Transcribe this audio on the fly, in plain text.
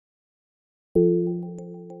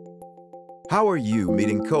How are you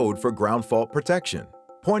meeting code for ground fault protection?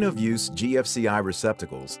 Point-of-use GFCI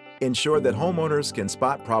receptacles ensure that homeowners can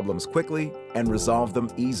spot problems quickly and resolve them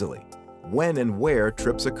easily when and where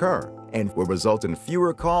trips occur, and will result in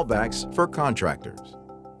fewer callbacks for contractors.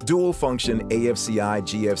 Dual-function AFCI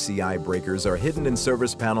GFCI breakers are hidden in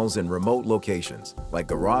service panels in remote locations, like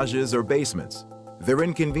garages or basements. They're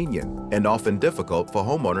inconvenient and often difficult for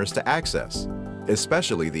homeowners to access,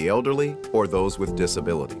 especially the elderly or those with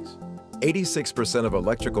disabilities. 86% of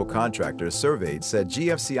electrical contractors surveyed said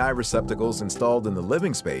GFCI receptacles installed in the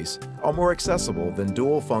living space are more accessible than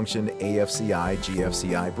dual-function AFCI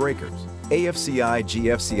GFCI breakers. AFCI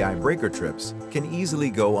GFCI breaker trips can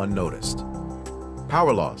easily go unnoticed.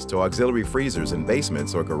 Power loss to auxiliary freezers in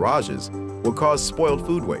basements or garages will cause spoiled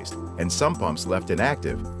food waste, and some pumps left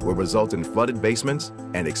inactive will result in flooded basements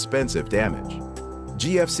and expensive damage.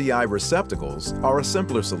 GFCI receptacles are a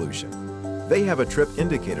simpler solution. They have a trip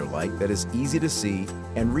indicator light that is easy to see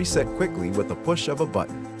and reset quickly with the push of a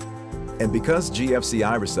button. And because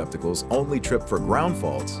GFCI receptacles only trip for ground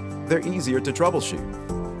faults, they're easier to troubleshoot.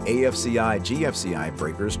 AFCI GFCI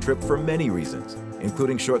breakers trip for many reasons,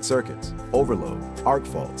 including short circuits, overload, arc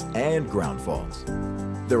faults, and ground faults.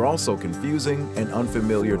 They're also confusing and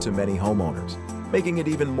unfamiliar to many homeowners, making it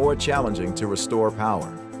even more challenging to restore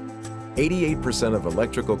power. 88% of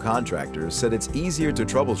electrical contractors said it's easier to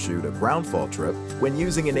troubleshoot a ground fault trip when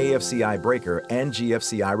using an AFCI breaker and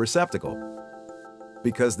GFCI receptacle,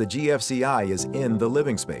 because the GFCI is in the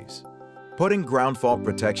living space. Putting ground fault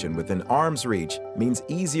protection within arm's reach means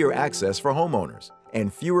easier access for homeowners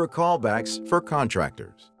and fewer callbacks for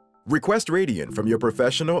contractors. Request Radiant from your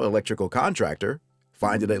professional electrical contractor,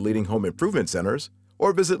 find it at leading home improvement centers,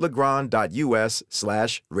 or visit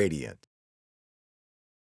legrand.us/radiant.